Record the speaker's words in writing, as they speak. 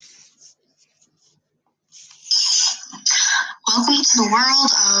Welcome to the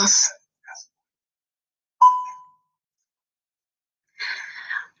world of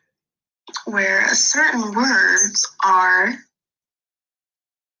where certain words are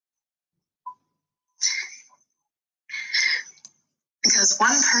because one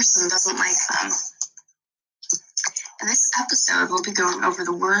person doesn't like them. In this episode, we'll be going over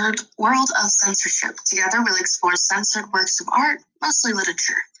the world of censorship. Together, we'll explore censored works of art, mostly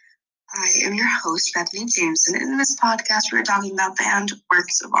literature. I am your host, Bethany Jameson, and in this podcast, we're talking about banned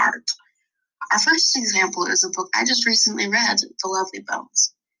works of art. Our first example is a book I just recently read, The Lovely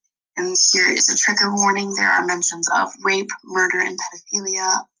Bones. And here is a trigger warning. There are mentions of rape, murder, and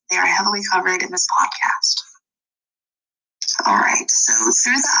pedophilia. They are heavily covered in this podcast. All right, so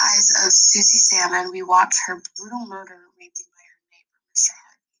through the eyes of Susie Salmon, we watch her brutal murder raping by her neighbor, Mr. Harvey.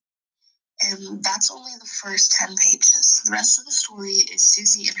 And that's only the first 10 pages. The rest of the story is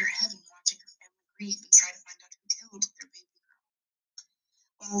Susie in her heaven watching her family grieve and try to find out who killed their baby girl.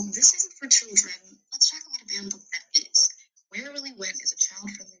 Well, this isn't for children. Let's talk about a banned book that is. Where It Really Went is a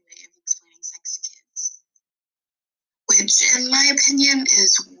child-friendly way of explaining sex to kids, which, in my opinion,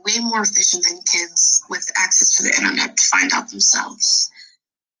 is way more efficient than kids with access to the internet to find out themselves.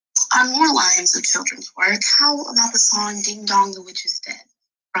 On more lines of children's work, how about the song Ding Dong, the Witch is Dead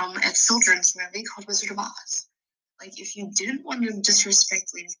from a children's movie called Wizard of Oz? Like, if you didn't want to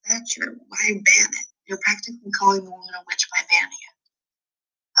disrespect Lady Thatcher, why ban it? You're practically calling the woman a witch by banning it.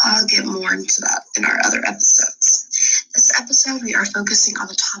 I'll get more into that in our other episodes. This episode, we are focusing on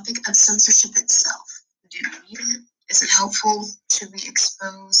the topic of censorship itself. Do we need it? Is it helpful? Should we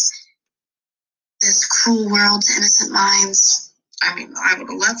expose this cruel world to innocent minds? I mean, I would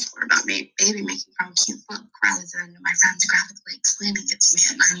have loved to learn about baby making from a cute book rather than my friends graphically explaining it to me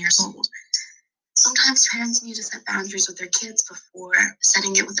at 9 years old. Sometimes parents need to set boundaries with their kids before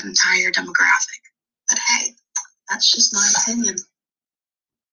setting it with an entire demographic. But hey, that's just my opinion.